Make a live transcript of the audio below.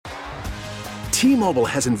T-Mobile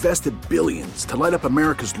has invested billions to light up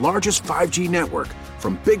America's largest 5G network,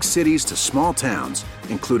 from big cities to small towns,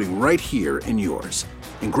 including right here in yours.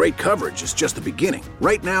 And great coverage is just the beginning.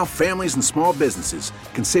 Right now, families and small businesses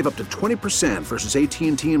can save up to 20% versus AT&T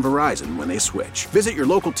and Verizon when they switch. Visit your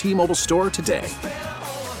local T-Mobile store today.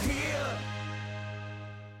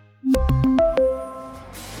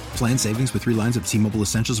 Plan savings with 3 lines of T-Mobile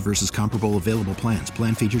Essentials versus comparable available plans.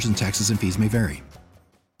 Plan features and taxes and fees may vary.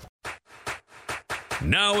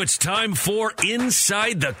 Now it's time for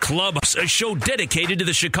Inside the Clubhouse, a show dedicated to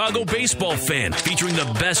the Chicago baseball fan, featuring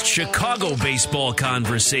the best Chicago baseball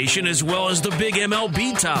conversation as well as the big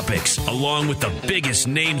MLB topics, along with the biggest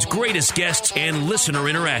names, greatest guests, and listener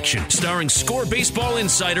interaction. Starring Score Baseball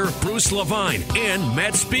insider Bruce Levine and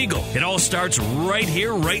Matt Spiegel. It all starts right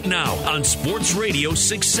here, right now on Sports Radio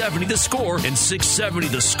 670 The Score and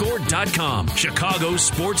 670thescore.com, Chicago's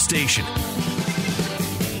sports station.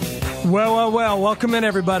 Well. Welcome in,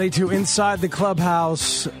 everybody, to Inside the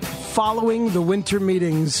Clubhouse. Following the winter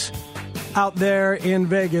meetings out there in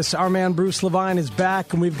Vegas, our man Bruce Levine is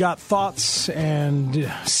back, and we've got thoughts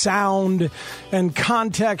and sound and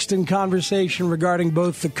context and conversation regarding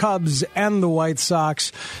both the Cubs and the White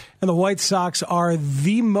Sox. And the White Sox are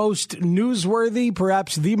the most newsworthy,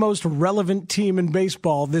 perhaps the most relevant team in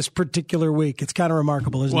baseball this particular week. It's kind of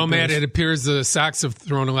remarkable, isn't it? Well, Matt, it appears the Sox have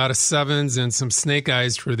thrown a lot of sevens and some snake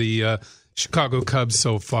eyes for the Chicago Cubs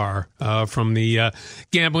so far. From the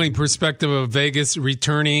gambling perspective of Vegas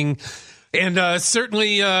returning. And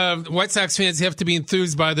certainly White Sox fans have to be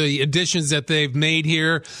enthused by the additions that they've made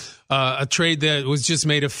here. A trade that was just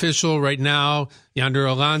made official right now. Yonder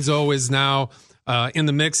Alonso is now in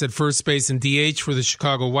the mix at first base and DH for the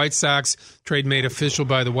Chicago White Sox. Trade made official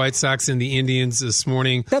by the White Sox and the Indians this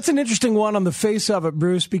morning. That's an interesting one on the face of it,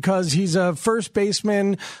 Bruce, because he's a first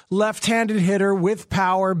baseman, left-handed hitter with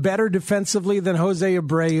power, better defensively than Jose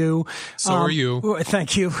Abreu. So are you.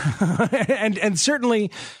 Thank you. and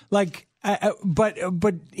certainly, like... But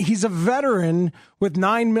he's a veteran with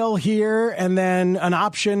 $9 million here and then an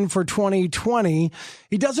option for 2020.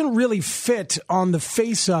 He doesn't really fit on the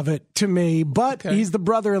face of it to me, but He's the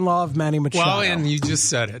brother-in-law of Manny Machado. Well, and you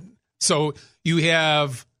just said it. So you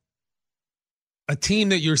have a team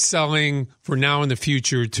that you're selling for now and the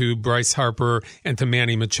future to Bryce Harper and to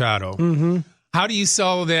Manny Machado. Mm-hmm. How do you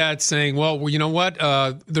sell that saying, well, you know what?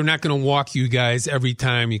 They're not going to walk you guys every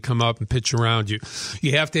time you come up and pitch around you.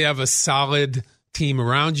 You have to have a solid team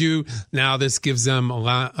around you. Now this gives them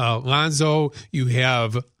Alonso. You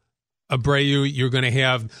have Abreu. You're going to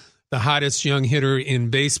have the hottest young hitter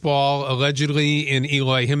in baseball, allegedly, in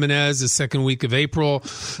Eloy Jimenez, the second week of April.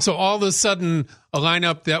 So all of a sudden, a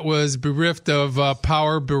lineup that was bereft of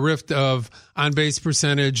power, bereft of on-base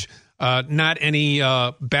percentage, not any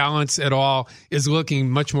balance at all, is looking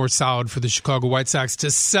much more solid for the Chicago White Sox to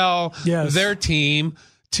sell their team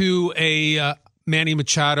to a Manny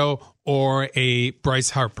Machado or a Bryce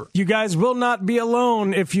Harper. You guys will not be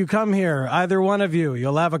alone if you come here, either one of you.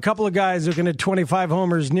 You'll have a couple of guys who can hit 25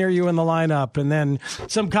 homers near you in the lineup, and then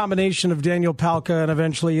some combination of Daniel Palka and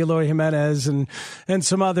eventually Eloy Jimenez and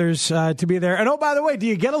some others to be there. And oh, by the way, do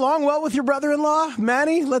you get along well with your brother-in-law,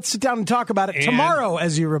 Manny? Let's sit down and talk about it tomorrow,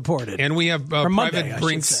 as you reported. And we have private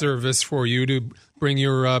Brinks service for you to bring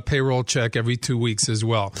your payroll check every 2 weeks as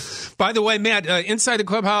well. By the way, Matt, Inside the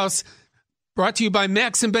Clubhouse, brought to you by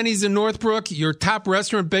Max and Benny's in Northbrook, your top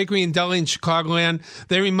restaurant, bakery, and deli in Chicagoland.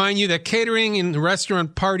 They remind you that catering and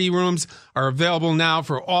restaurant party rooms are available now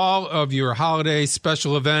for all of your holiday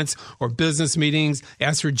special events or business meetings.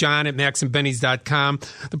 Ask for John at maxandbennys.com.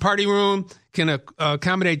 The party room can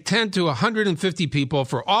accommodate 10 to 150 people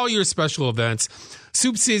for all your special events.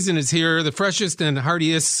 Soup season is here. The freshest and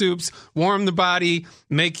heartiest soups warm the body.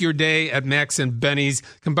 Make your day at Max and Benny's.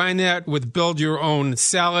 Combine that with build your own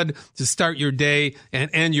salad to start your day and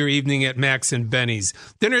end your evening at Max and Benny's.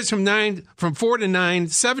 Dinners from 4 to 9,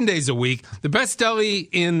 7 days a week. The best deli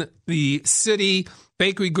in the city.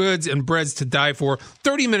 Bakery goods and breads to die for.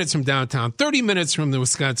 30 minutes from downtown, 30 minutes from the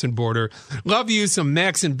Wisconsin border. Love you some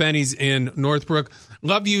Max and Benny's in Northbrook.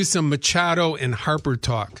 Love you some Machado and Harper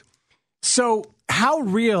talk. So how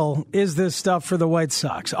real is this stuff for the White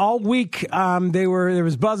Sox? All week, there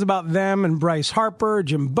was buzz about them and Bryce Harper,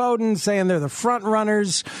 Jim Bowden saying they're the front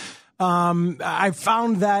runners. I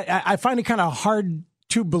find it kind of hard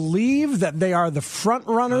to believe that they are the front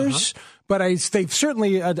runners. But they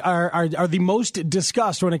certainly are the most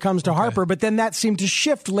discussed when it comes to Harper. But then that seemed to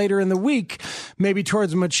shift later in the week, maybe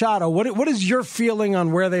towards Machado. What is your feeling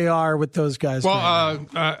on where they are with those guys? Well,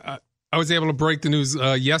 I was able to break the news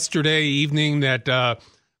yesterday evening that the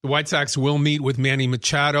White Sox will meet with Manny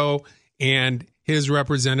Machado, and his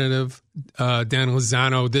representative, Dan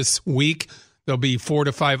Lozano, this week. There'll be 4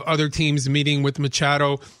 to 5 other teams meeting with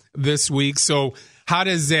Machado this week. So how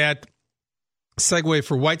does that segue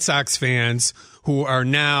for White Sox fans who are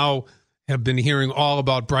now have been hearing all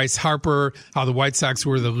about Bryce Harper, how the White Sox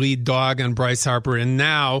were the lead dog on Bryce Harper, and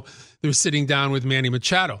now they're sitting down with Manny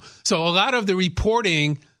Machado. So a lot of the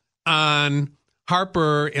reporting on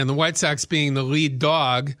Harper and the White Sox being the lead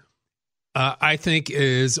dog, I think,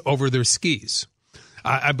 is over their skis.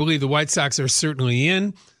 I believe the White Sox are certainly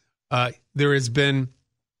in. There has been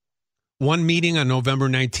one meeting on November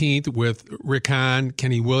 19th with Rick Hahn,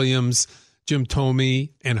 Kenny Williams, Jim Thome,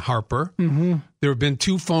 and Harper. Mm-hmm. There have been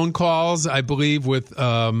 2 phone calls, I believe, with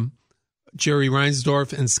Jerry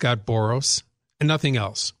Reinsdorf and Scott Boras, and nothing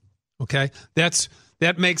else. Okay? That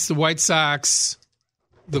makes the White Sox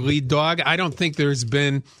the lead dog. I don't think there's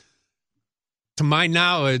been, to my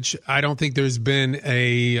knowledge, I don't think there's been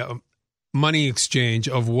a money exchange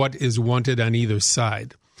of what is wanted on either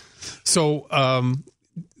side. So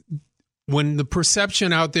when the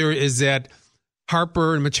perception out there is that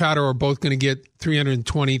Harper and Machado are both going to get $320,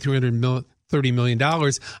 $330 million,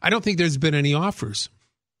 I don't think there's been any offers.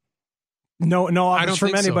 No offers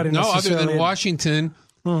from anybody. So. No, other than Washington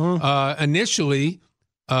initially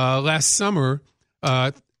last summer,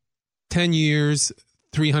 10 years,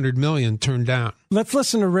 $300 million turned down. Let's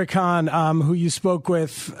listen to Rick Hahn, who you spoke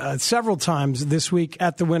with several times this week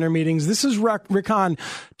at the winter meetings. This is Rick Hahn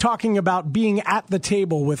talking about being at the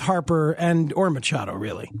table with Harper or Machado,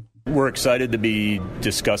 really. We're excited to be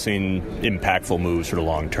discussing impactful moves for the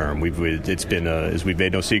long term. It's been, as we've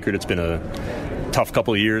made no secret, it's been a tough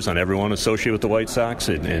couple of years on everyone associated with the White Sox,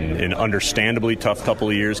 and understandably tough couple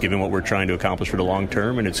of years given what we're trying to accomplish for the long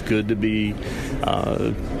term. And it's good to be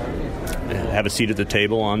have a seat at the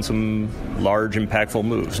table on some large, impactful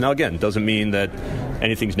moves. Now, again, doesn't mean that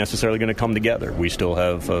anything's necessarily going to come together. We still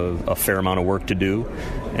have a fair amount of work to do,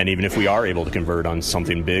 and even if we are able to convert on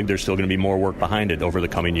something big, there's still going to be more work behind it over the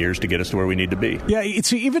coming years to get us to where we need to be. Yeah,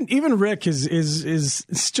 it's even Rick is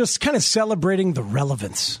just kind of celebrating the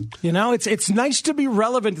relevance. You know, it's nice to be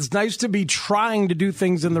relevant. It's nice to be trying to do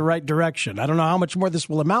things in the right direction. I don't know how much more this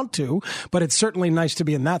will amount to, but it's certainly nice to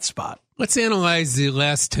be in that spot. Let's analyze the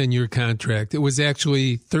last 10-year contract. It was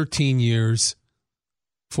actually 13 years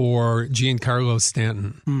for Giancarlo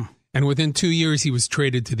Stanton. And within 2 years, he was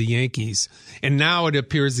traded to the Yankees. And now it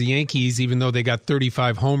appears the Yankees, even though they got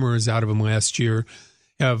 35 homers out of him last year,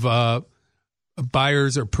 have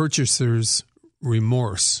buyers or purchasers'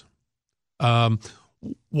 remorse.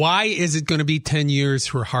 Why is it going to be 10 years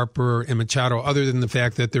for Harper and Machado, other than the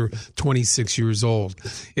fact that they're 26 years old?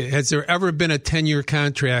 Has there ever been a 10-year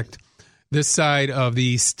contract this side of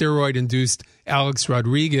the steroid-induced Alex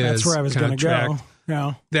Rodriguez That's where I was going to go.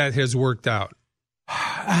 Yeah. That has worked out?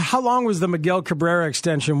 How long was the Miguel Cabrera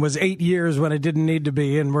extension? Was 8 years when it didn't need to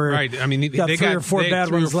be, and we're right. I mean, got three or four bad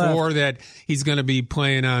ones left. That he's going to be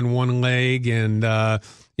playing on one leg, and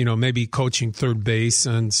maybe coaching third base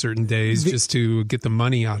on certain days just to get the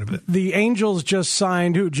money out of it. The Angels just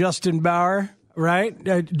signed Justin Bauer. Right,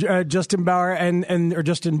 Justin Bauer or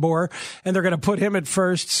Justin Bour, and they're going to put him at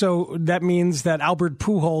first. So that means that Albert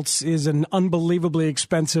Pujols is an unbelievably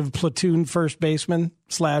expensive platoon first baseman /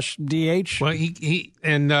 DH.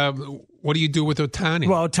 Well, what do you do with Ohtani?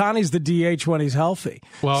 Well, Ohtani's the DH when he's healthy.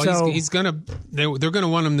 Well, so, they're going to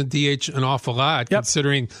want him to DH an awful lot,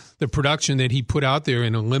 considering the production that he put out there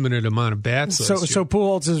in a limited amount of bats. So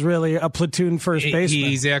Pujols is really a platoon first baseman.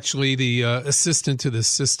 He's actually the assistant to the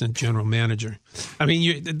assistant general manager. I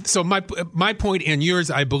mean, so my point and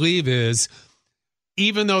yours, I believe, is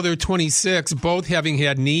even though they're 26, both having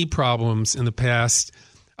had knee problems in the past,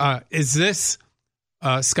 is this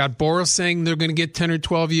Scott Boras saying they're going to get 10 or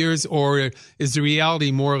 12 years, or is the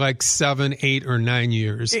reality more like 7, 8, or 9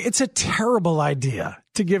 years? It's a terrible idea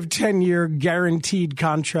to give 10-year guaranteed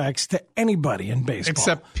contracts to anybody in baseball.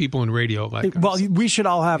 Except people in radio like us. Well, we should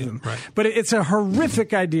all have them. Right. But it's a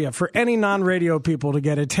horrific idea for any non-radio people to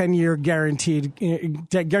get a 10-year guaranteed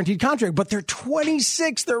contract. But they're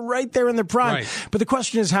 26. They're right there in the prime. Right. But the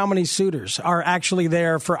question is how many suitors are actually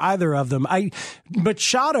there for either of them.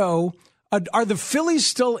 Machado... Are the Phillies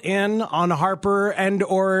still in on Harper and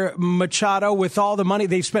or Machado with all the money?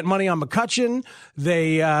 They've spent money on McCutchen.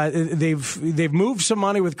 They've moved some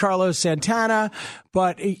money with Carlos Santana.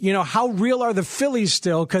 But, how real are the Phillies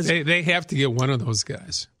still? Because they have to get one of those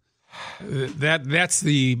guys. That's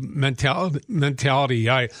the mentality.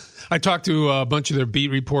 I talked to a bunch of their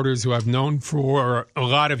beat reporters who I've known for a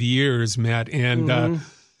lot of years, Matt, and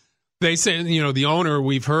they say, the owner,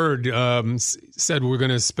 we've heard, said we're going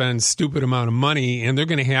to spend stupid amount of money, and they're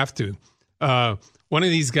going to have to. one of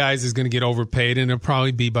these guys is going to get overpaid, and it'll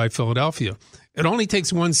probably be by Philadelphia. It only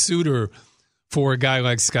takes one suitor for a guy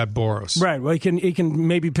like Scott Boras. Right. Well, he can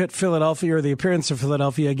maybe pit Philadelphia or the appearance of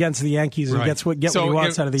Philadelphia against the Yankees and get what he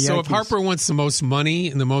wants out of the Yankees. So if Harper wants the most money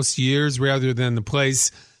and the most years rather than the place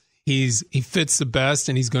he fits the best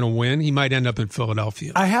and he's going to win, he might end up in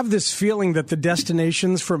Philadelphia. I have this feeling that the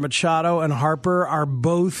destinations for Machado and Harper are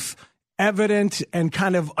both evident and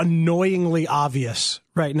kind of annoyingly obvious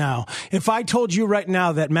right now. If I told you right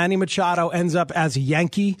now that Manny Machado ends up as a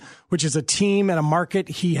Yankee, which is a team and a market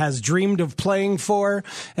he has dreamed of playing for,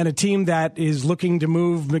 and a team that is looking to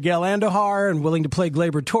move Miguel Andujar and willing to play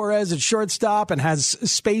Gleyber Torres at shortstop and has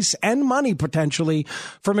space and money potentially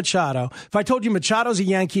for Machado. If I told you Machado's a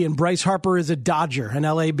Yankee and Bryce Harper is a Dodger, and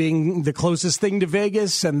LA being the closest thing to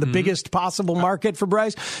Vegas and the biggest possible market for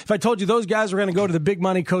Bryce, if I told you those guys were going to go to the big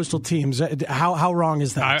money coastal teams, how wrong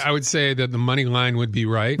is that? I would say that the money line would be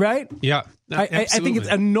right. Right? Yeah. I think it's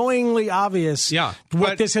annoyingly obvious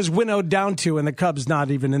what this has winnowed down to, and the Cubs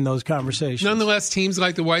not even in those conversations. Nonetheless, teams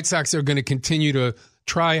like the White Sox are going to continue to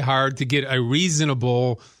try hard to get a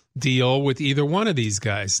reasonable deal with either one of these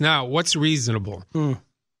guys. Now, what's reasonable?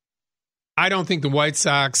 I don't think the White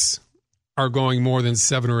Sox are going more than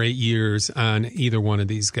 7 or 8 years on either one of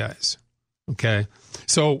these guys. Okay?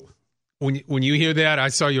 So when you hear that, I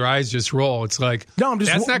saw your eyes just roll. It's like, no,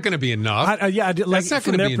 that's not going to be enough. That's not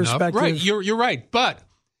going to be enough. Right, you're right. But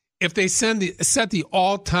if they set the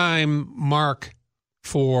all-time mark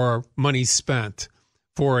for money spent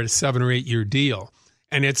for a 7 or 8 year deal,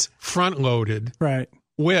 and it's front-loaded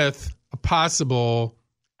with a possible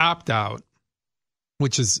opt-out,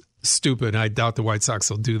 which is stupid. I doubt the White Sox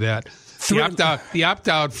will do that. The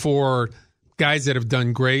opt-out for guys that have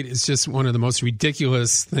done great is just one of the most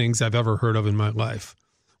ridiculous things I've ever heard of in my life.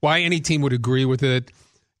 Why any team would agree with it,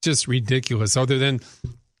 just ridiculous. Other than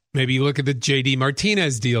maybe you look at the J.D.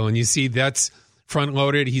 Martinez deal and you see that's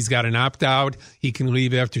front-loaded. He's got an opt-out. He can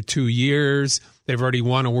leave after 2 years. They've already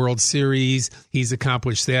won a World Series. He's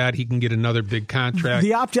accomplished that. He can get another big contract.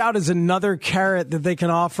 The opt-out is another carrot that they can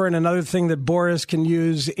offer and another thing that Boras can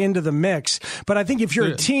use into the mix. But I think if you're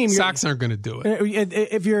a team... Sox aren't going to do it.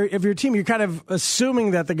 If you're a team, you're kind of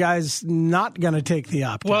assuming that the guy's not going to take the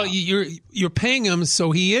opt-out. Well, you're paying him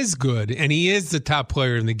so he is good, and he is the top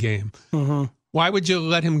player in the game. Mm-hmm. Why would you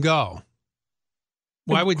let him go?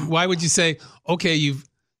 Why would you say, okay, you've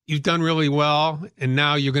done really well, and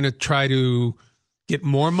now you're going to try to get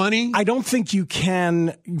more money? I don't think you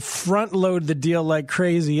can front load the deal like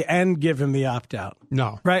crazy and give him the opt out.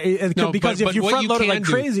 No, right? Because if you front load it like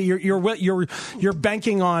crazy, you're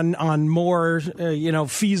banking on more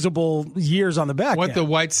feasible years on the back. What the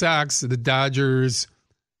White Sox, the Dodgers,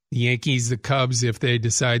 the Yankees, the Cubs, if they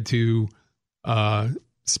decide to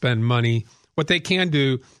spend money, what they can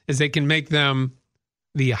do is they can make them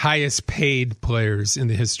the highest paid players in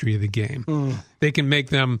the history of the game. They can make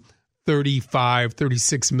them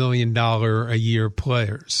 $35-36 million a year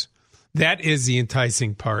players. That is the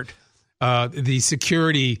enticing part. The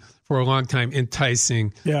security for a long time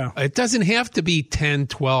enticing. Yeah. It doesn't have to be 10,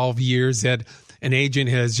 12 years that an agent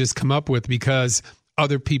has just come up with because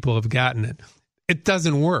other people have gotten it. It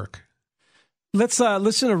doesn't work. Let's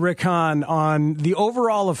listen to Rick Hahn on the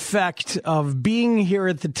overall effect of being here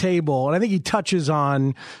at the table. And I think he touches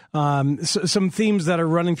on some themes that are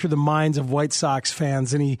running through the minds of White Sox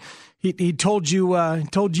fans. And he told you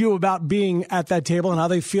about being at that table and how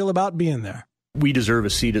they feel about being there. We deserve a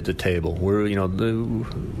seat at the table. We're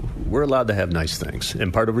allowed to have nice things,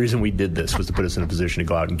 and part of the reason we did this was to put us in a position to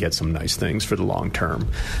go out and get some nice things for the long term,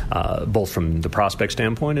 both from the prospect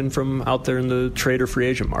standpoint and from out there in the trade or free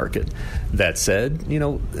agent market. That said,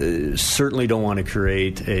 certainly don't want to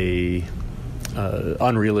create a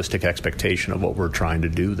unrealistic expectation of what we're trying to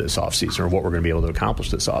do this offseason or what we're going to be able to accomplish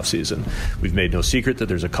this offseason. We've made no secret that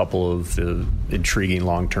there's a couple of intriguing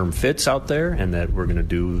long-term fits out there and that we're going to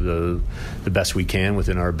do the best we can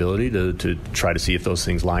within our ability to try to see if those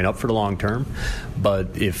things line up for the long term.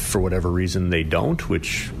 But if for whatever reason they don't,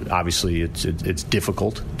 which obviously it's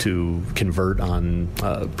difficult to convert on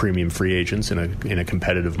premium free agents in a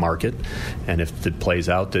competitive market, and if it plays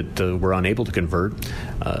out that we're unable to convert,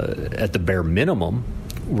 at the bare minimum,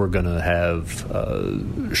 we're going to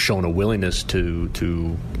have shown a willingness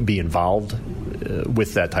to be involved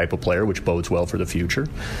with that type of player, which bodes well for the future.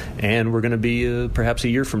 And we're going to be perhaps a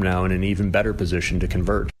year from now in an even better position to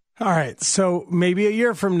convert. All right. So maybe a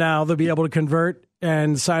year from now, they'll be able to convert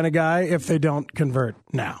and sign a guy if they don't convert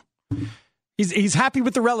now. He's happy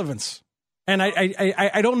with the relevance. And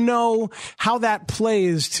I don't know how that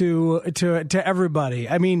plays to everybody.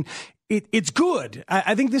 I mean, it's good.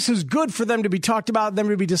 I think this is good for them to be talked about, them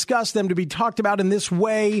to be discussed, them to be talked about in this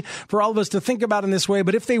way, for all of us to think about in this way.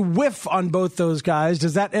 But if they whiff on both those guys,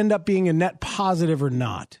 does that end up being a net positive or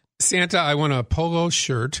not? Santa, I want a polo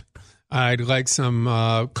shirt. I'd like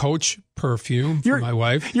some Coach perfume for my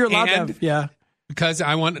wife. You're allowed to have, yeah. Because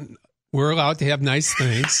we're allowed to have nice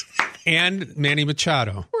things. And Manny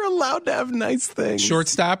Machado. We're allowed to have nice things.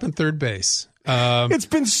 Shortstop and third base. It's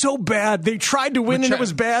been so bad. They tried to win and it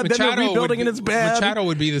was bad. Then they're rebuilding and it's bad. Machado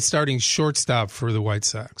would be the starting shortstop for the White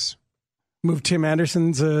Sox. Move Tim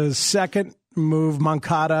Anderson to second. Move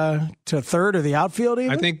Moncada to third or the outfield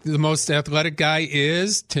even? I think the most athletic guy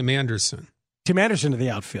is Tim Anderson. Tim Anderson to the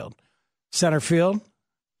outfield. Center field.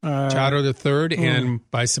 Machado to third. And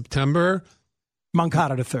by September,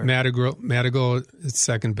 Moncada to third. Madrigal at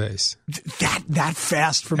second base. That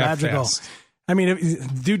fast for Madrigal. Fast. I mean,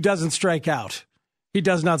 dude doesn't strike out. He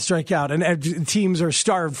does not strike out. And teams are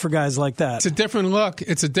starved for guys like that. It's a different look.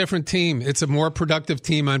 It's a different team. It's a more productive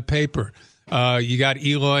team on paper. You got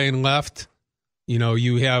Eloy in left.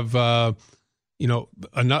 You have,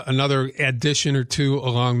 another addition or two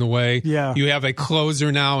along the way. Yeah. You have a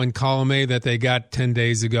closer now in Colomé that they got 10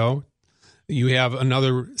 days ago. You have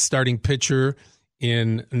another starting pitcher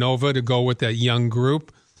in Nova to go with that young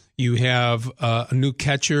group. You have a new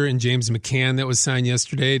catcher in James McCann that was signed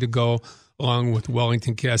yesterday to go along with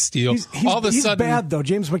Wellington Castillo. He's bad, though.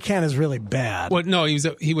 James McCann is really bad. Well, no,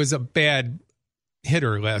 he was a bad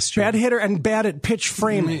hitter last year. Bad hitter and bad at pitch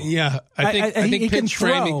framing. Yeah, I think pitch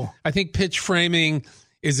framing. I think pitch framing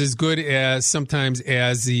is as good as sometimes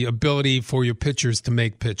as the ability for your pitchers to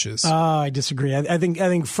make pitches. I disagree. I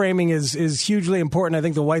think framing is hugely important. I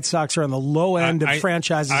think the White Sox are on the low end of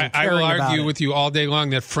franchises. I will argue with you all day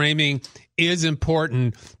long that framing is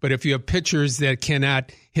important, but if you have pitchers that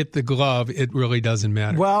cannot hit the glove, it really doesn't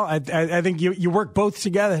matter. Well, I think you work both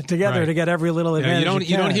together right. to get every little advantage.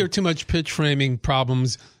 You don't hear too much pitch framing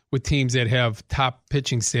problems with teams that have top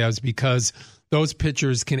pitching staffs because those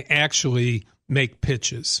pitchers can actually make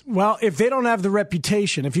pitches. Well, if they don't have the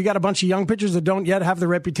reputation, if you got a bunch of young pitchers that don't yet have the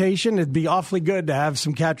reputation, it'd be awfully good to have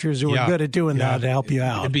some catchers who are good at doing that to help you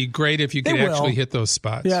out. It'd be great if you could actually hit those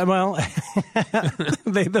spots. Yeah, well,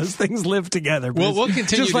 those things live together. Well, we'll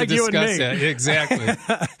continue just like to discuss you and me. that. Exactly.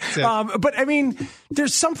 But I mean,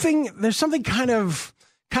 there's something kind of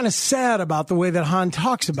sad about the way that Han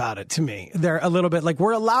talks about it to me. They're a little bit like,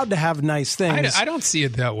 we're allowed to have nice things. I don't see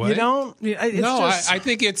it that way. You don't? I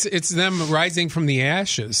think it's them rising from the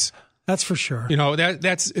ashes. That's for sure.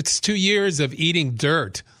 It's 2 years of eating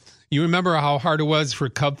dirt. You remember how hard it was for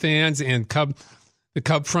Cub fans and the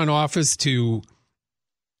Cub front office to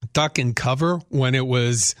duck and cover when it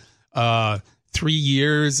was 3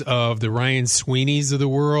 years of the Ryan Sweeneys of the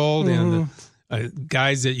world and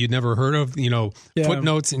guys that you'd never heard of,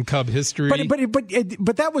 footnotes in Cub history. But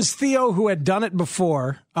that was Theo who had done it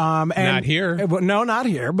before. And not here. No, not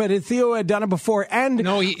here. But Theo had done it before. And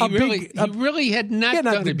no, he really had not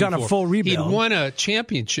done it before. A full rebuild. He'd won a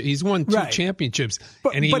championship. He's won two championships.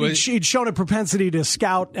 But he'd shown a propensity to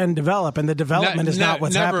scout and develop, and the development is not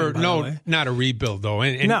what's happening. No, not a rebuild, though.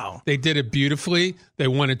 And no. They did it beautifully. They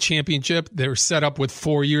won a championship. They were set up with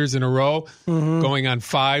 4 years in a row, going on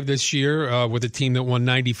 5 this year with a team that won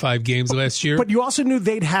 95 games last year. But you also knew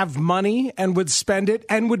they'd have money and would spend it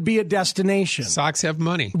and would be a destination. Sox have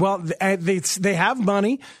money. Well, they have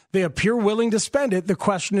money. They appear willing to spend it. The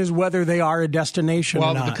question is whether they are a destination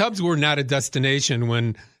or not. Well, the Cubs were not a destination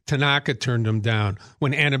when Tanaka turned them down,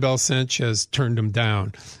 when Anibal Sanchez turned them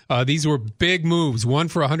down. These were big moves, one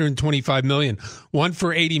for $125 million, one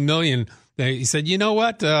for $80 million. He said, you know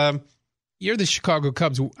what? You're the Chicago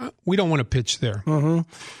Cubs. We don't want to pitch there.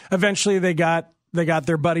 Eventually, they got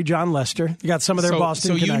their buddy John Lester. You got some of their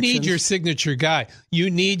Boston connections. So you need your signature guy. You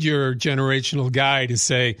need your generational guy to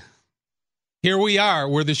say, here we are.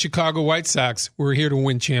 We're the Chicago White Sox. We're here to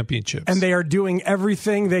win championships. And they are doing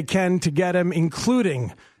everything they can to get him,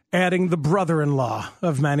 including adding the brother-in-law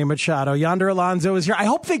of Manny Machado. Yonder Alonso is here. I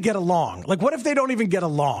hope they get along. Like, what if they don't even get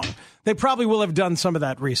along? They probably will have done some of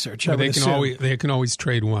that research. Well, they can always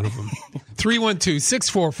trade one of them.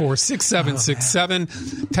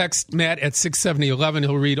 312-644-6767. Text Matt at 67011.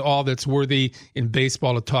 He'll read all that's worthy in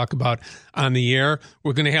baseball to talk about on the air.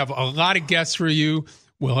 We're going to have a lot of guests for you.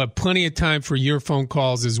 We'll have plenty of time for your phone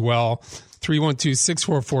calls as well.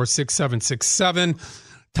 312-644-6767.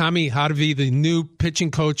 Tommy Hotovy, the new pitching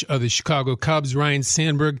coach of the Chicago Cubs. Ryan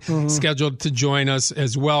Sandberg scheduled to join us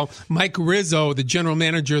as well. Mike Rizzo, the general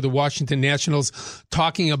manager of the Washington Nationals,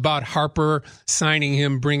 talking about Harper, signing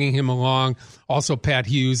him, bringing him along. Also Pat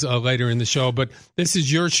Hughes later in the show. But this is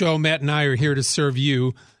your show. Matt and I are here to serve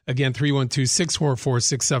you. Again,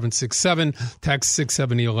 312-644-6767, text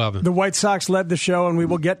 67011. The White Sox led the show, and we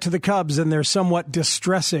will get to the Cubs and their somewhat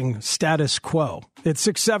distressing status quo. It's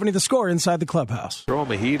 670 The Score inside the clubhouse. Throw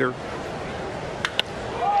him a heater.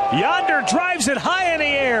 Yonder drives it high in the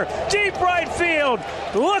air, deep right field.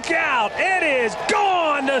 Look out, it is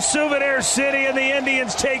gone to Souvenir City, and the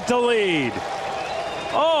Indians take the lead.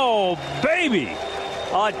 Oh, baby.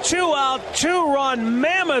 A 2-out, 2-run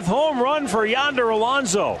mammoth home run for Yonder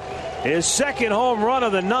Alonso. His second home run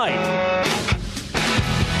of the night.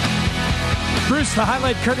 Bruce, the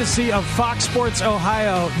highlight courtesy of Fox Sports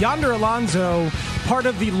Ohio. Yonder Alonso, part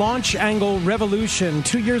of the launch angle revolution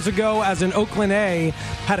 2 years ago as an Oakland A,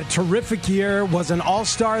 had a terrific year, was an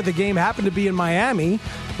all-star. The game happened to be in Miami.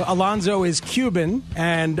 Alonso is Cuban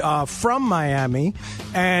and from Miami.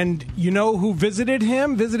 And you know who visited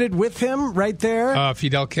with him right there?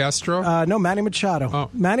 Fidel Castro? No, Manny Machado. Oh.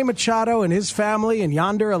 Manny Machado and his family, and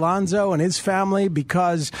Yonder Alonso and his family,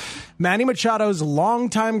 because Manny Machado's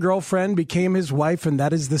longtime girlfriend became his wife, and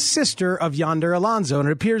that is the sister of Yonder Alonso. And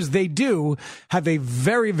it appears they do have a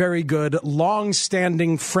very, very good,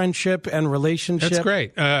 long-standing friendship and relationship. That's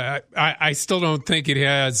great. I still don't think it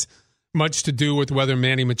has much to do with whether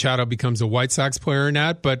Manny Machado becomes a White Sox player or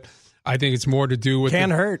not, but I think it's more to do with...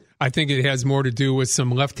 Can't hurt. I think it has more to do with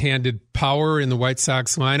some left-handed power in the White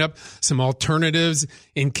Sox lineup, some alternatives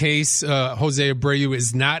in case Jose Abreu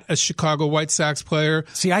is not a Chicago White Sox player.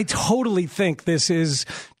 See, I totally think this is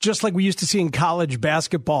just like we used to see in college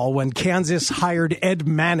basketball when Kansas hired Ed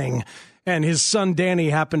Manning and his son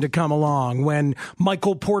Danny happened to come along, when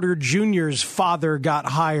Michael Porter Jr.'s father got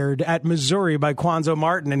hired at Missouri by Quanzo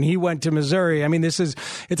Martin, and he went to Missouri. I mean, it's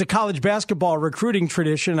a college basketball recruiting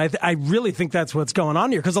tradition. I really think that's what's going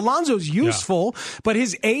on here, because Alonso's useful, but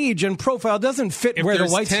his age and profile doesn't fit where the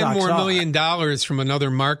White Sox are. If there's $10 million from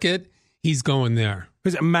another market, he's going there.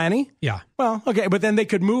 Is it Manny? Yeah. Well, okay, but then they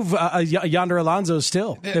could move Yonder Alonso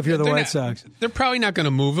still if you're the White Sox. They're probably not going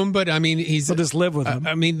to move him, but I mean, they'll just live with him.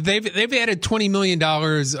 I mean, they've added $20 million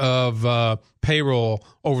of payroll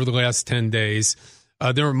over the last 10 days.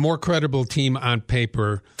 They're a more credible team on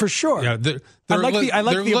paper, for sure. Yeah, I like the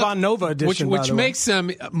Ivan Nova edition, which makes them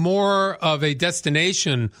more of a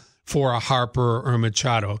destination for a Harper or a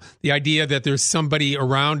Machado. The idea that there's somebody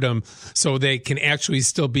around them so they can actually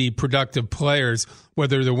still be productive players,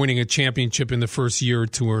 whether they're winning a championship in the first year or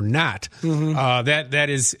two or not. Mm-hmm. That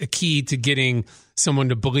is a key to getting someone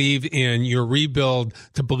to believe in your rebuild,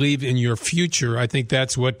 to believe in your future. I think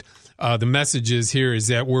that's what the message is here, is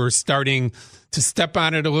that we're starting to step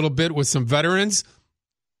on it a little bit with some veterans.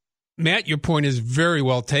 Matt, your point is very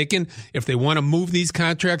well taken. If they want to move these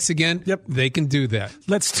contracts again, they can do that.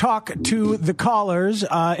 Let's talk to the callers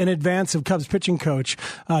in advance of Cubs pitching coach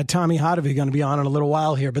Tommy Hotovy, going to be on in a little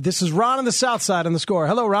while here. But this is Ron on the South Side on The Score.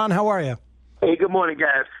 Hello, Ron. How are you? Hey, good morning,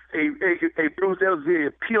 guys. Hey, Bruce, that was very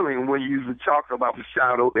appealing when you were talking about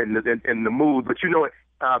Machado and the move. But you know what,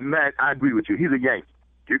 Matt, I agree with you. He's a Yankee.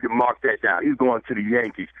 You can mark that down. He's going to the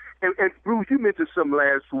Yankees. And Bruce, you mentioned something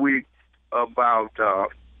last week about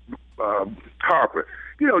Harper,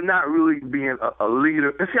 not really being a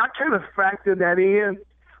leader. And see, I kind of factor that in.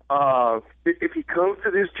 If he comes to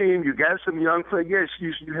this team, you got some young players. Yes,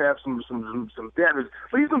 you have some damage,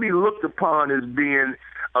 but he's going to be looked upon as being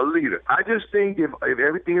a leader. I just think if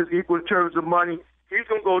everything is equal in terms of money, he's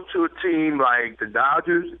going to go to a team like the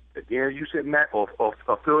Dodgers, again, you said, Matt, or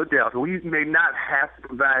Philadelphia, where he may not have to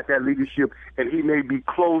provide that leadership, and he may be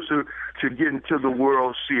closer to getting to the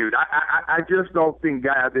World Series. I just don't think,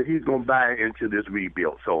 guys, that he's going to buy into this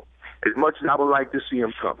rebuild. So as much as I would like to see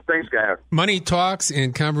him come. Thanks, guys. Money talks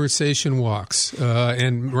and conversation walks.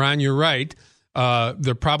 And, Ron, you're right.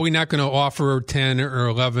 They're probably not going to offer 10 or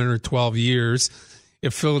 11 or 12 years.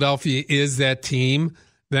 If Philadelphia is that team,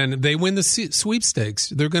 then they win the sweepstakes.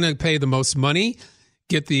 They're going to pay the most money,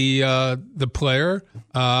 get the player.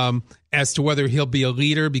 As to whether he'll be a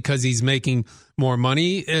leader because he's making more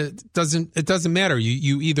money, it doesn't matter.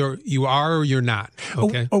 You are or you're not.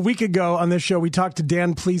 Okay. A week ago on this show, we talked to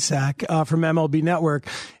Dan Plesac from MLB Network,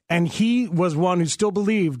 and he was one who still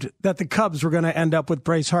believed that the Cubs were going to end up with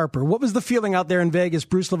Bryce Harper. What was the feeling out there in Vegas?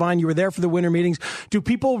 Bruce Levine, you were there for the winter meetings. Do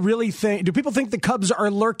people think the Cubs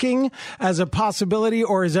are lurking as a possibility,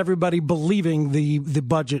 or is everybody believing the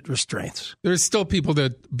budget restraints? There's still people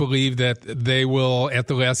that believe that they will, at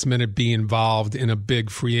the last minute, be involved in a big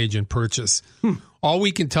free agent purchase. All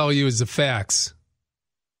we can tell you is the facts.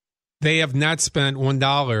 They have not spent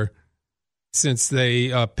 $1 since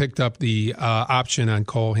they picked up the option on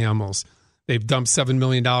Cole Hamels. They've dumped $7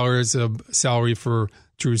 million of salary for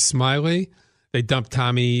Drew Smyly. They dumped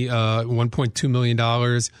Tommy $1.2 million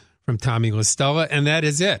from Tommy LaStella, and that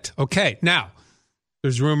is it. Okay, now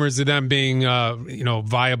there's rumors of them being,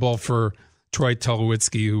 viable for Troy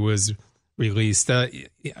Tulowitzki, who was released. Troy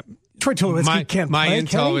Tulowitzki can't play. My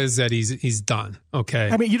intel is that he's done. Okay.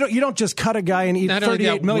 I mean, you don't just cut a guy and eat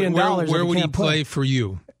 $38 million. Where would he play for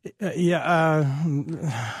you?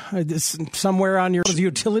 Somewhere on your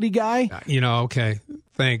utility guy. Okay.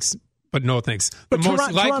 Thanks, but no thanks. But the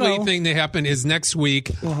most likely thing to happen is next week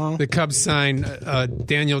the Cubs sign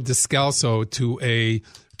Daniel Descalso to a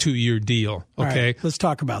 2-year deal. Okay, right, let's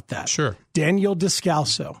talk about that. Sure. Daniel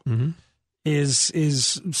Descalso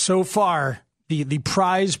is so far the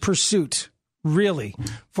prize pursuit, really,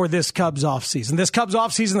 for this Cubs offseason. This Cubs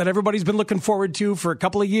offseason that everybody's been looking forward to for a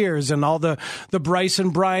couple of years, and all the Bryce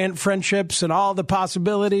and Bryant friendships and all the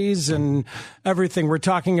possibilities and everything. We're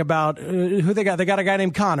talking about who they got. They got a guy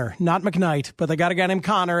named Connor, not McKnight, but they got a guy named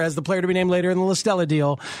Connor as the player to be named later in the LaStella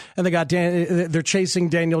deal, and they're chasing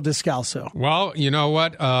Daniel Descalso. Well, you know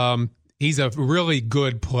what? He's a really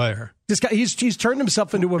good player. This guy, he's turned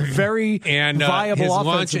himself into a very viable his offensive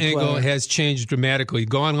launch angle player. has changed dramatically.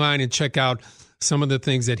 Go online and check out some of the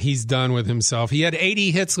things that he's done with himself. He had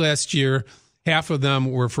 80 hits last year. Half of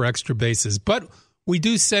them were for extra bases. But we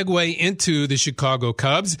do segue into the Chicago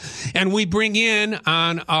Cubs, and we bring in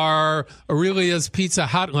on our Aurelia's Pizza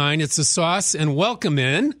hotline. It's the Sauce, and welcome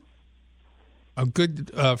in a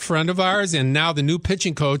good friend of ours and now the new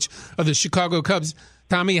pitching coach of the Chicago Cubs,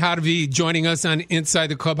 Tommy Hottovy, joining us on Inside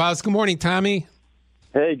the Clubhouse. Good morning, Tommy.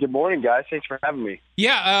 Hey, good morning, guys. Thanks for having me.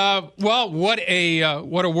 Yeah, well, what a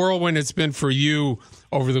whirlwind it's been for you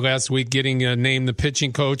over the last week, getting named the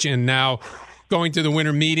pitching coach, and now going to the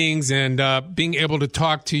winter meetings and being able to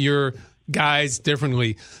talk to your guys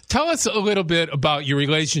differently. Tell us a little bit about your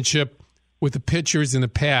relationship with the pitchers in the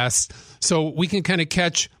past, so we can kind of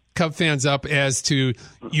catch Cub fans up as to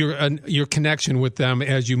your connection with them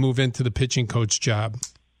as you move into the pitching coach job.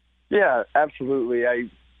 Yeah, absolutely. I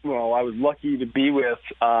was lucky to be with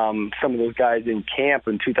some of those guys in camp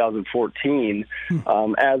in 2014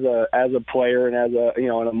 as a player and as a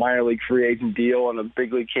in a minor league free agent deal and a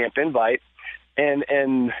big league camp invite. And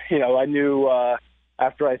I knew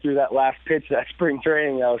after I threw that last pitch that spring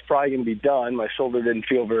training I was probably going to be done. My shoulder didn't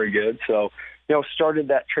feel very good, so started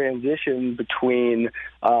that transition between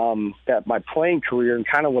my playing career and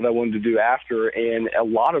kind of what I wanted to do after. And a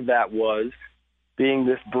lot of that was being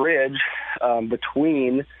this bridge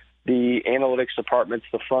between the analytics departments,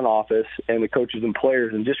 the front office, and the coaches and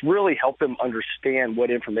players, and just really help them understand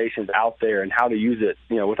what information is out there and how to use it,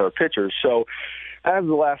 with our pitchers. So as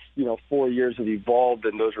the last, 4 years have evolved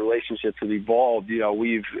and those relationships have evolved,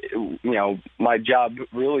 my job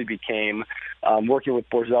really became working with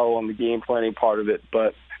Borzello on the game planning part of it,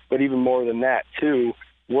 but even more than that too,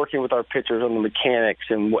 working with our pitchers on the mechanics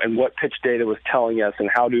and what pitch data was telling us and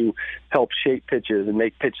how to help shape pitches and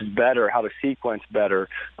make pitches better, how to sequence better,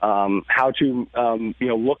 how to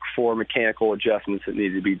look for mechanical adjustments that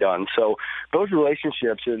need to be done. So those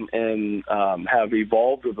relationships and have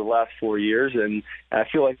evolved over the last 4 years, and I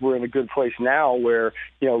feel like we're in a good place now where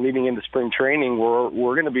leading into spring training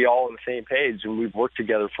we're going to be all on the same page, and we've worked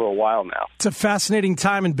together for a while now. It's a fascinating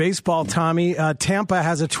time in baseball, Tommy. Tampa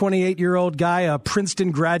has a 28-year-old guy, a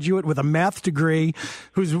Princeton graduate with a math degree,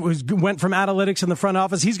 who's went from analytics in the front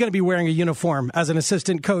office. He's going to be wearing a uniform as an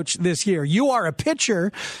assistant coach this year. You are a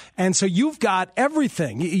pitcher, and so you've got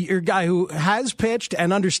everything. You're a guy who has pitched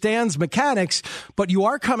and understands mechanics, but you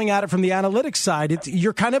are coming at it from the analytics side.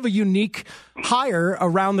 You're kind of a unique hire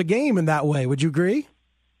around the game in that way. Would you agree?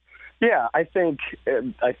 Yeah, I think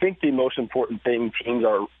the most important thing teams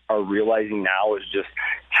are realizing now is just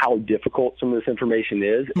how difficult some of this information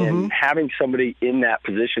is, and having somebody in that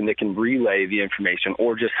position that can relay the information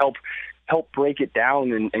or just help break it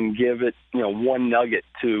down and give it one nugget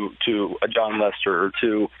to a John Lester or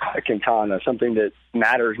to a Quintana, something that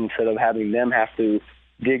matters, instead of having them have to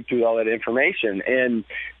dig through all that information. And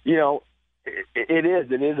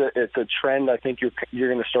it's a trend I think you're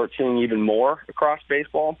going to start seeing even more across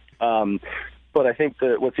baseball. But I think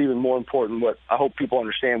that what's even more important, what I hope people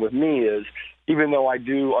understand with me, is even though I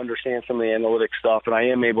do understand some of the analytics stuff and I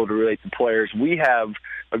am able to relate to players, we have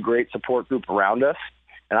a great support group around us.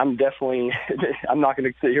 And I'm not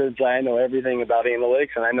going to sit here and say I know everything about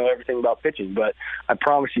analytics and I know everything about pitching, but I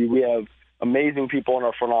promise you we have amazing people in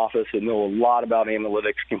our front office that know a lot about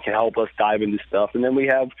analytics and can help us dive into stuff. And then we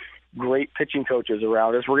have great pitching coaches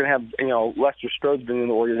around us. We're going to have, Lester Strode's been in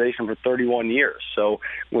the organization for 31 years. So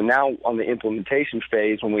we're now on the implementation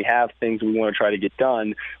phase. When we have things we want to try to get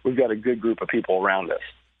done, we've got a good group of people around us.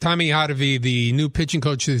 Tommy Hottovy, the new pitching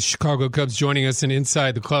coach of the Chicago Cubs, joining us in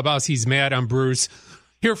Inside the Clubhouse. He's Matt. I'm Bruce.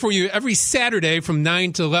 here for you every Saturday from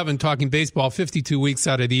 9 to 11, talking baseball 52 weeks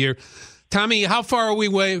out of the year. Tommy, how far are we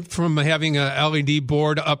away from having a LED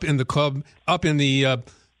board up in the club, up in the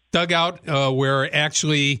dugout, where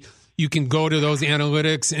actually you can go to those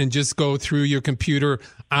analytics and just go through your computer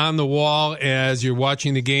on the wall as you're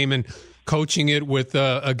watching the game and coaching it with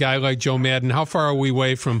a guy like Joe Madden? How far are we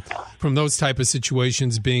away from those type of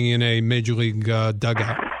situations being in a Major League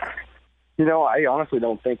dugout? I honestly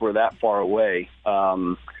don't think we're that far away.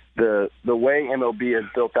 The way MLB has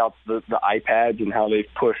built out the iPads and how they've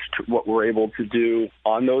pushed what we're able to do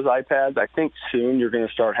on those iPads, I think soon you're going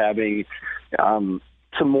to start having some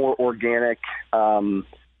more organic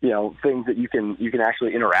things that you can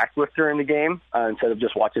actually interact with during the game instead of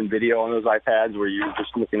just watching video on those iPads where you're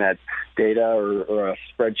just looking at data or a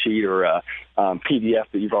spreadsheet or a PDF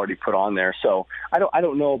that you've already put on there. So I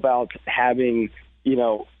don't know about having,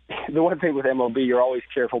 the one thing with MLB, you're always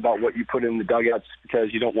careful about what you put in the dugouts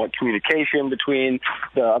because you don't want communication between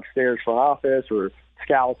the upstairs front office or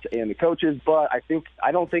scouts and the coaches. But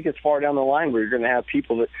I don't think it's far down the line where you're going to have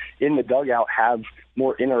people that in the dugout have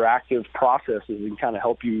more interactive processes and kind of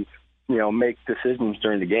help you, make decisions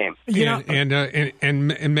during the game.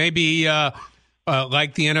 And maybe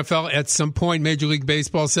like the NFL, at some point, Major League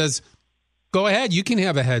Baseball says, "Go ahead, you can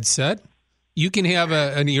have a headset, you can have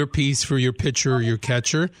an earpiece for your pitcher or your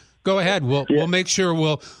catcher. Go ahead, we'll make sure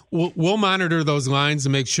we'll monitor those lines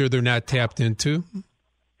and make sure they're not tapped into."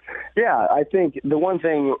 Yeah, I think the one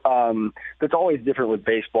thing that's always different with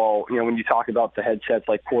baseball, when you talk about the headsets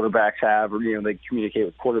like quarterbacks have, or, they communicate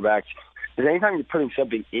with quarterbacks, is anytime you're putting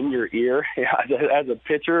something in your ear, as a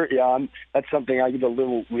pitcher, that's something I get a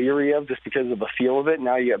little leery of just because of the feel of it.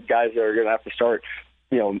 Now you have guys that are going to have to start,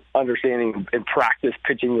 understanding and practice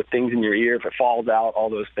pitching with things in your ear if it falls out, all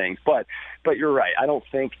those things. But you're right. I don't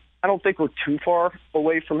think we're too far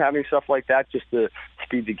away from having stuff like that just to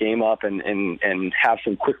speed the game up and have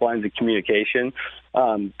some quick lines of communication.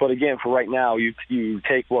 But again, for right now, you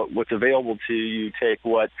take what's available to you, you take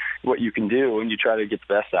what you can do, and you try to get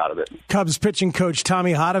the best out of it. Cubs pitching coach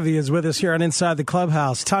Tommy Hotovy is with us here on Inside the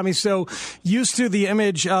Clubhouse. Tommy, so used to the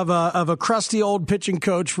image of a crusty old pitching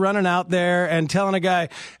coach running out there and telling a guy,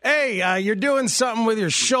 "Hey, you're doing something with your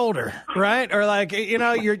shoulder," right? Or like,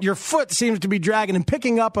 your foot seems to be dragging, and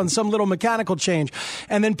picking up on some little mechanical change.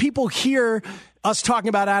 And then people hear us talking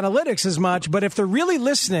about analytics as much, but if they're really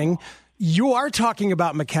listening, you are talking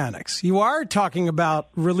about mechanics. You are talking about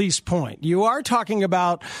release point. You are talking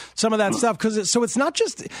about some of that stuff so it's not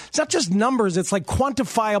just numbers. It's like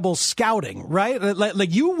quantifiable scouting, right?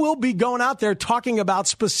 Like you will be going out there talking about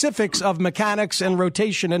specifics of mechanics and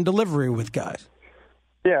rotation and delivery with guys.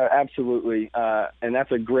 Yeah, absolutely. And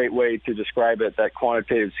that's a great way to describe it, that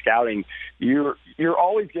quantitative scouting. You're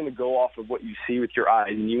always going to go off of what you see with your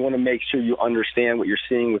eyes, and you want to make sure you understand what you're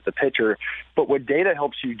seeing with the pitcher. But what data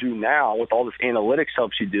helps you do now, what all this analytics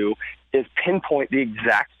helps you do, is pinpoint the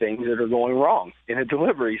exact things that are going wrong in a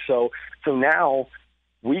delivery. So now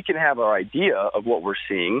we can have our idea of what we're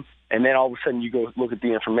seeing, and then all of a sudden you go look at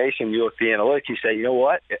the information, you look at the analytics, you say, you know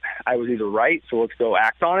what, I was either right, so let's go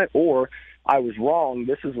act on it, or I was wrong,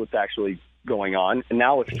 this is what's actually going on, and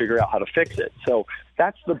now let's figure out how to fix it. So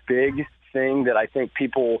that's the big thing that I think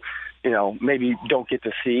people, maybe don't get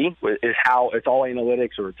to see, is how it's all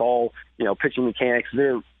analytics or it's all, pitching mechanics.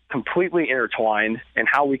 They're completely intertwined, and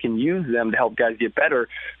how we can use them to help guys get better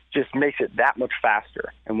just makes it that much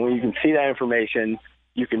faster. And when you can see that information,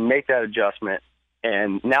 you can make that adjustment.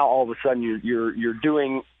 And now all of a sudden you're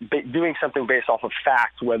doing something based off of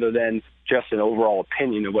facts rather than just an overall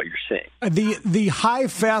opinion of what you're seeing. The high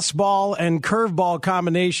fastball and curveball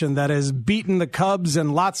combination that has beaten the Cubs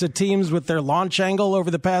and lots of teams with their launch angle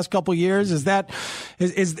over the past couple of years, is that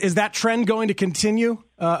trend going to continue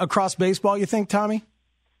across baseball, you think, Tommy?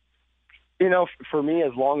 For me,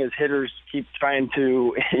 as long as hitters keep trying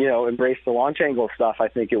to, embrace the launch angle stuff, I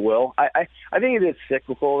think it will. I think it is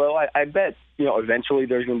cyclical, though. I bet, eventually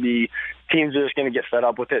there's going to be teams that are just going to get fed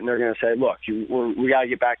up with it, and they're going to say, look, we got to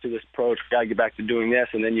get back to this approach. We got to get back to doing this,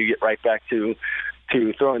 and then you get right back to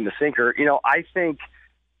throwing the sinker. I think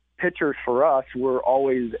pitchers, for us, we're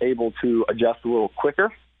always able to adjust a little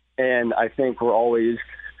quicker, and I think we're always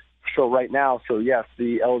 – so right now, yes,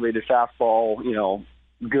 the elevated fastball,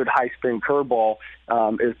 good high-spin curveball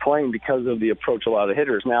is playing because of the approach a lot of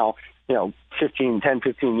hitters. Now, 10,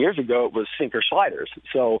 15 years ago, it was sinker sliders.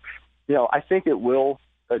 So, I think it will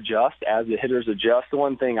adjust as the hitters adjust. The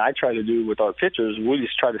one thing I try to do with our pitchers, we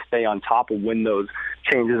just try to stay on top of when those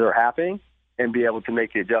changes are happening and be able to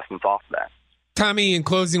make the adjustments off of that. Tommy, in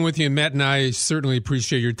closing with you, Matt and I certainly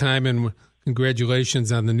appreciate your time and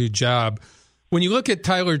congratulations on the new job. When you look at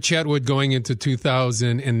Tyler Chatwood going into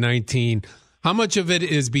 2019, how much of it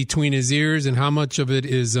is between his ears and how much of it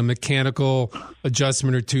is a mechanical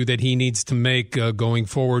adjustment or two that he needs to make going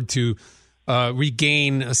forward to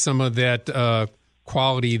regain some of that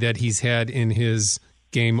quality that he's had in his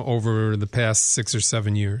game over the past 6 or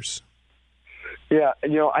 7 years? Yeah,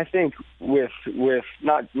 I think with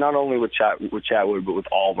not only with Chatwood, but with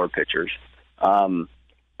all of our pitchers,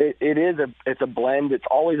 it's a blend. It's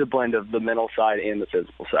always a blend of the mental side and the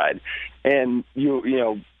physical side. And you'll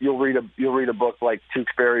read a book like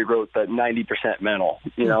Tewksbury wrote that 90% mental.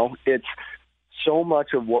 It's so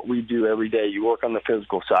much of what we do every day. You work on the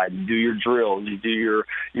physical side. You do your drills. You do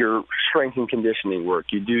your strength and conditioning work.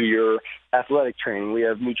 You do your athletic training. We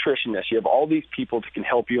have nutritionists. You have all these people that can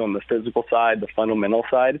help you on the physical side, the fundamental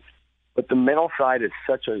side. But the mental side is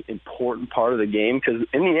such an important part of the game because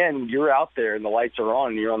in the end, you're out there and the lights are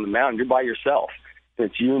on and you're on the mound. You're by yourself.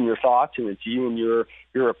 It's you and your thoughts and it's you and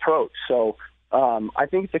your approach. So I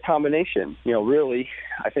think it's a combination. Really,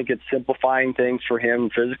 I think it's simplifying things for him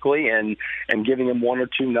physically and giving him one or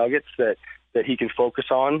two nuggets that he can focus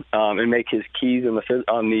on and make his keys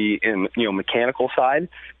on the mechanical side.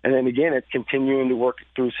 And then again, it's continuing to work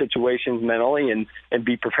through situations mentally and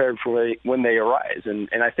be prepared for when they arise. And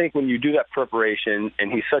I think when you do that preparation,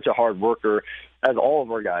 and he's such a hard worker, as all of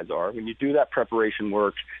our guys are, when you do that preparation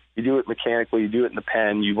work, you do it mechanically, you do it in the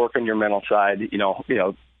pen, you work on your mental side.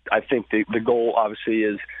 I think the goal obviously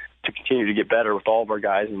is to continue to get better with all of our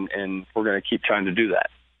guys, and we're going to keep trying to do that.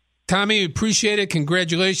 Tommy, appreciate it.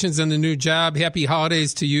 Congratulations on the new job. Happy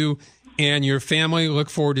holidays to you and your family. Look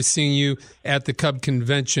forward to seeing you at the Cub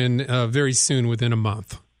Convention very soon, within a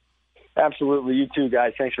month. Absolutely. You too,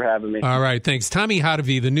 guys. Thanks for having me. All right. Thanks. Tommy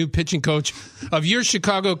Hotovy, the new pitching coach of your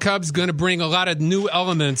Chicago Cubs, going to bring a lot of new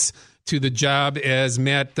elements to the job, as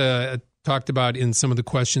Matt talked about in some of the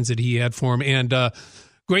questions that he had for him. And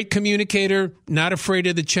great communicator, not afraid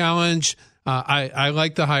of the challenge. I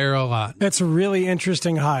like the hire a lot. It's a really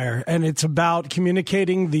interesting hire, and it's about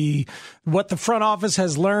communicating what the front office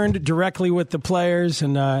has learned directly with the players,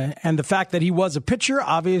 and the fact that he was a pitcher,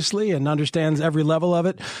 obviously, and understands every level of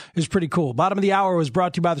it is pretty cool. Bottom of the hour was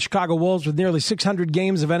brought to you by the Chicago Wolves. With nearly 600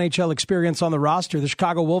 games of NHL experience on the roster, the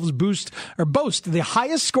Chicago Wolves boast the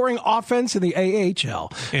highest scoring offense in the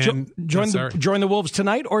AHL. Join the Wolves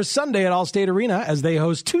tonight or Sunday at Allstate Arena as they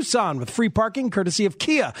host Tucson with free parking courtesy of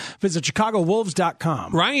Kia. Visit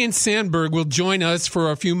ChicagoWolves.com. Ryne Sandberg will join us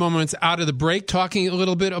for a few moments out of the break, talking a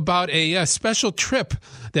little bit about a special trip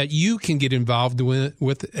that you can get involved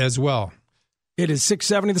with as well. It is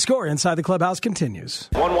 6:70. The Score Inside the Clubhouse continues.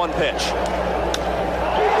 1-1 pitch. He hits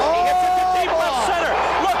it to deep left center.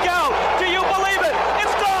 Look out! Do you believe it?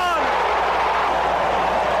 It's gone!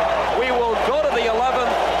 We will go to the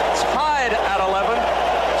 11th, tied at 11.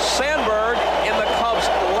 Sandberg, in the Cubs'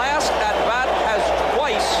 last at-bat, has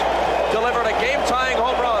twice delivered a game-tying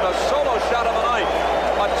home run, a solo shot of the night,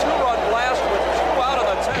 a two-run blast with 2 out of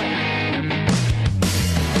the 10.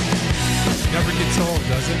 Never gets old,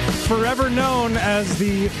 does it? Forever known as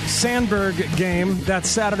the Sandberg game, that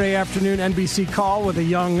Saturday afternoon NBC call with a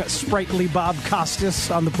young, sprightly Bob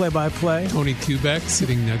Costas on the play-by-play. Tony Kubek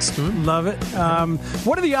sitting next to him. Love it.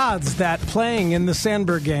 What are the odds that playing in the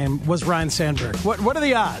Sandberg game was Ryne Sandberg? What are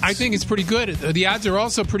the odds? I think it's pretty good. The odds are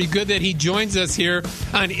also pretty good that he joins us here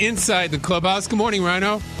on Inside the Clubhouse. Good morning,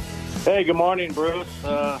 Rhino. Hey, good morning, Bruce.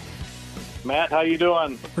 Matt, how you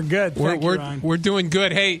doing? We're good. We're doing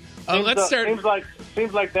good. Hey, let's start.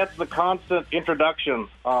 Seems like that's the constant introduction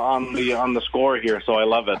on the Score here, so I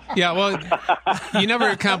love it. Yeah, well, you never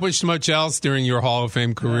accomplished much else during your Hall of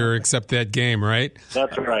Fame career except that game, right?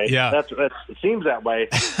 That's right. Yeah, it seems that way.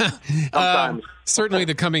 Sometimes. Certainly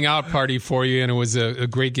the coming out party for you, and it was a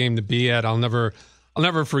great game to be at. I'll never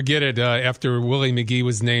forget it after Willie McGee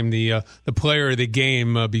was named the player of the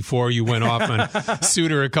game before you went off on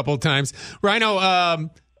Suter a couple of times. Rhino,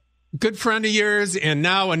 good friend of yours and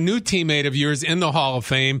now a new teammate of yours in the Hall of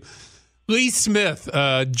Fame. Lee Smith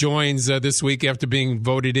joins this week after being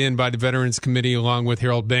voted in by the Veterans Committee along with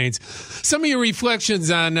Harold Baines. Some of your reflections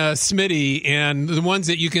on Smitty and the ones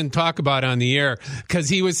that you can talk about on the air, because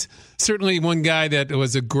he was certainly one guy that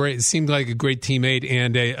was seemed like a great teammate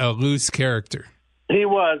and a loose character. He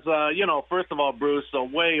was, first of all, Bruce,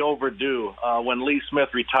 way overdue. When Lee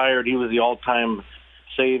Smith retired, he was the all-time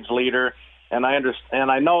saves leader. And I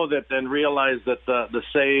know that and realized that the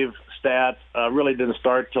save stat really didn't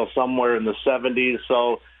start till somewhere in the 70s.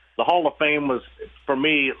 So the Hall of Fame was, for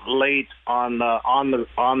me, late on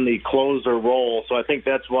the closer role. So I think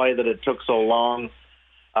that's why that it took so long.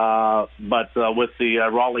 But with the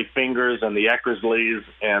Raleigh Fingers and the Eckersleys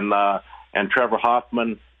and Trevor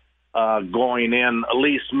Hoffman, going in.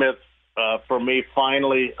 Lee Smith, for me,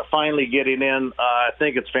 finally getting in. I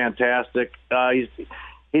think it's fantastic.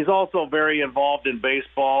 He's also very involved in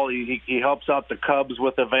baseball. He helps out the Cubs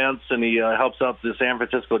with events, and he helps out the San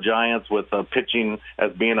Francisco Giants with pitching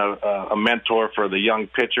as being a mentor for the young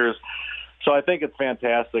pitchers. So I think it's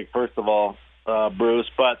fantastic, first of all, Bruce.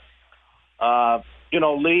 But,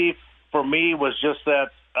 Lee, for me, was just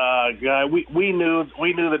that guy. We knew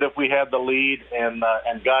that if we had the lead and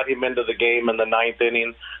got him into the game in the ninth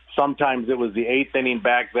inning, sometimes it was the eighth inning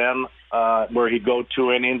back then where he'd go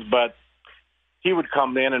 2 innings, but he would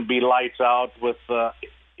come in and be lights out with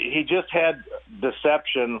he just had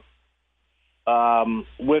deception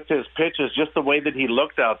with his pitches, just the way that he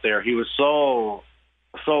looked out there. He was so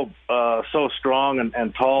strong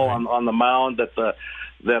and tall on the mound that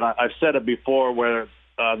I've said it before, where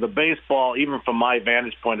the baseball, even from my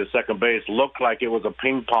vantage point at second base, looked like it was a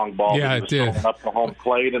ping pong ball. Yeah, it did. Up the home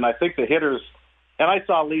plate, and I think the hitters. And I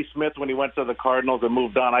saw Lee Smith when he went to the Cardinals and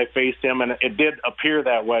moved on. I faced him, and it did appear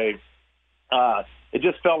that way. It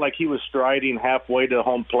just felt like he was striding halfway to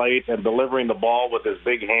home plate and delivering the ball with his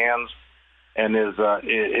big hands and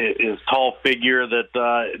his tall figure.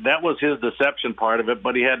 That was his deception part of it,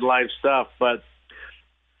 but he had live stuff. But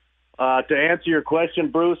to answer your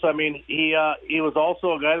question, Bruce, I mean, he was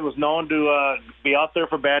also a guy that was known to be out there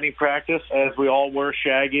for batting practice, as we all were,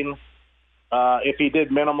 shagging. If he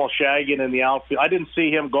did minimal shagging in the outfield, I didn't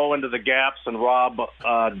see him go into the gaps and rob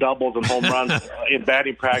doubles and home runs in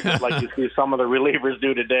batting practice like you see some of the relievers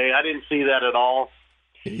do today. I didn't see that at all.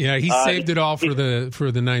 Yeah, he saved it all for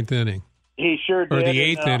the ninth inning. He sure did. Or the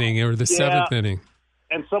eighth inning, or the seventh inning.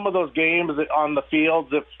 And some of those games on the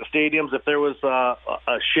fields, stadiums, if there was a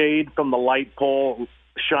shade from the light pole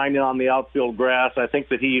shining on the outfield grass, I think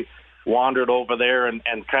that he wandered over there and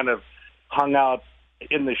kind of hung out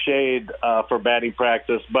in the shade for batting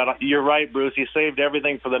practice. But you're right, Bruce. He saved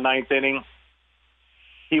everything for the ninth inning.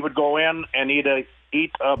 He would go in and eat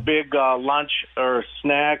a big lunch or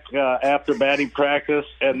snack after batting practice,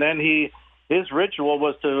 and then his ritual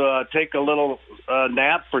was to take a little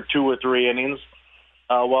nap for 2 or 3 innings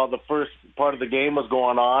while the first part of the game was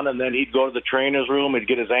going on, and then he'd go to the trainer's room, he'd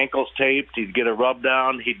get his ankles taped, he'd get a rub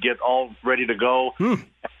down, he'd get all ready to go.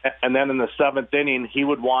 And then in the 7th inning, he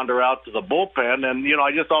would wander out to the bullpen. And,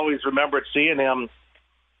 I just always remembered seeing him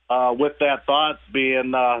with that thought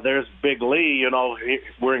being, there's Big Lee,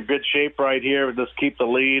 we're in good shape right here, just keep the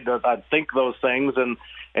lead. I'd think those things, and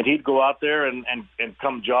he'd go out there and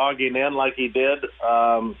come jogging in like he did.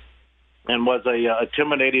 And was a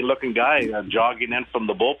intimidating-looking guy jogging in from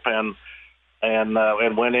the bullpen, and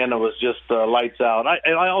went in and was just lights out.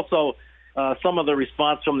 I also some of the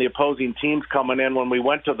response from the opposing teams coming in when we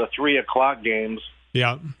went to the 3:00 games.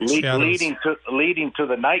 Yeah, leading to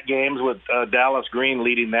the night games with Dallas Green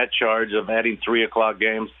leading that charge of adding 3:00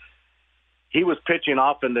 games. He was pitching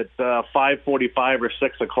often at 5:45 or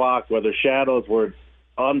 6 o'clock, where the shadows were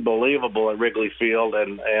unbelievable at Wrigley Field,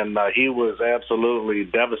 and he was absolutely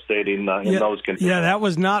devastating in those conditions. Yeah, that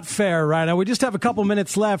was not fair, right? Now, we just have a couple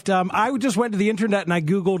minutes left. I just went to the internet and I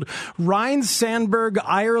Googled Ryne Sandberg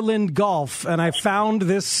Ireland Golf, and I found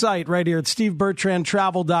this site right here at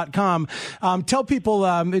SteveBertrandTravel.com. Tell people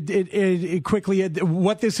quickly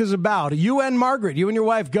what this is about. You and Margaret, you and your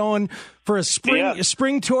wife going for a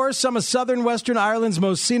spring tour, some of southern Western Ireland's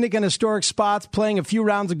most scenic and historic spots, playing a few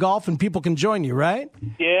rounds of golf, and people can join you, right?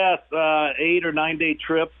 Yes, 8 or 9 day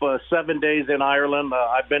trip, 7 days in Ireland.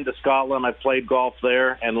 I've been to Scotland. I played golf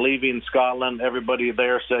there, and leaving Scotland, everybody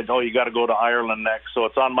there said, "Oh, you got to go to Ireland next." So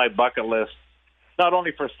it's on my bucket list, not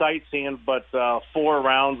only for sightseeing, but 4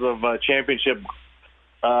 rounds of championship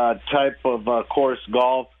type of course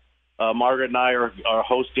golf. Margaret and I are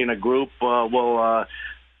hosting a group.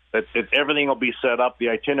 Everything will be set up, the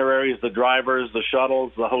itineraries, the drivers, the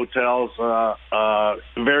shuttles, the hotels.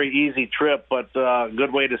 Very easy trip, but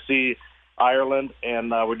good way to see Ireland.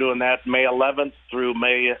 And we're doing that May 11th through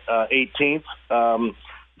May 18th.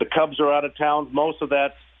 The Cubs are out of town most of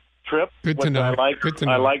that trip, Good to know.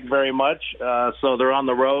 I like very much. So they're on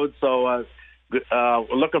the road. So we're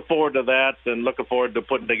looking forward to that, and looking forward to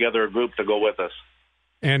putting together a group to go with us.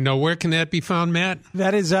 And where can that be found, Matt?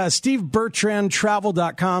 That is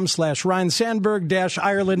SteveBertrandTravel.com/Ryne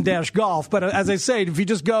Sandberg-Ireland-Golf. But as I say, if you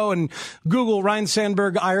just go and Google Ryne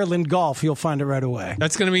Sandberg Ireland Golf, you'll find it right away.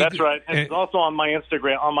 That's going to be. That's right. It's also on my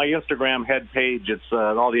Instagram. On my Instagram head page, it's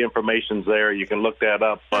all the information's there. You can look that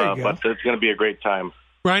up. But it's going to be a great time.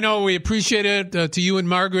 Rhino, we appreciate it. To you and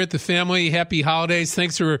Margaret, the family, happy holidays.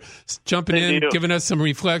 Thanks for jumping in, giving us some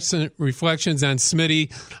reflections on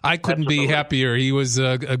Smitty. I couldn't be happier. He was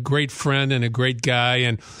a great friend and a great guy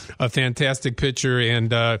and a fantastic pitcher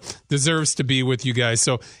and deserves to be with you guys.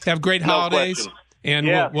 So have great holidays, and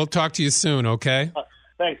we'll talk to you soon, okay?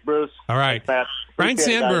 Thanks, Bruce. All right. Thanks, Ryan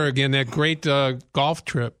Sandberg and that great golf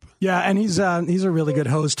trip. Yeah, and he's a really good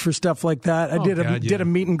host for stuff like that. I did a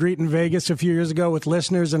meet and greet in Vegas a few years ago with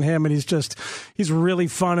listeners and him, and he's really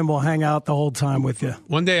fun, and we'll hang out the whole time with you.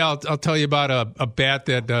 One day I'll tell you about a bat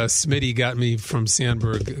that Smitty got me from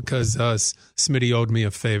Sandberg because Smitty owed me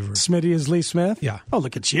a favor. Smitty is Lee Smith? Yeah. Oh,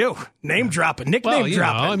 look at you. Name dropping, nickname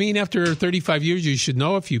dropping. I mean, after 35 years, you should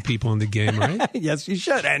know a few people in the game, right? Yes, you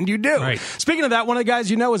should, and you do. Right. Speaking of that, one of the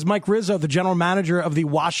guys you know is Mike Rizzo, the general manager of the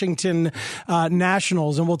Washington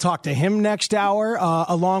Nationals, and we'll talk to him next hour,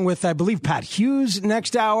 along with, I believe, Pat Hughes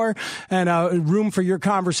next hour, and room for your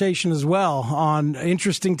conversation as well on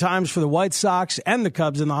interesting times for the White Sox and the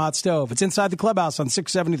Cubs in the hot stove. It's Inside the Clubhouse on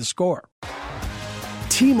 670 The Score.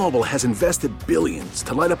 T-Mobile has invested billions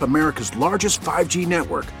to light up America's largest 5G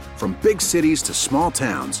network, from big cities to small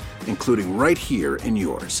towns, including right here in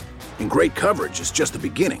yours. And great coverage is just the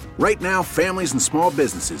beginning. Right now, families and small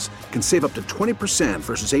businesses can save up to 20%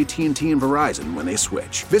 versus AT&T and Verizon when they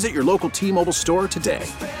switch. Visit your local T-Mobile store today.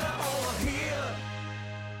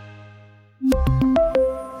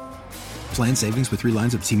 Plan savings with 3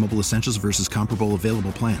 lines of T-Mobile Essentials versus comparable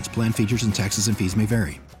available plans. Plan features and taxes and fees may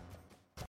vary.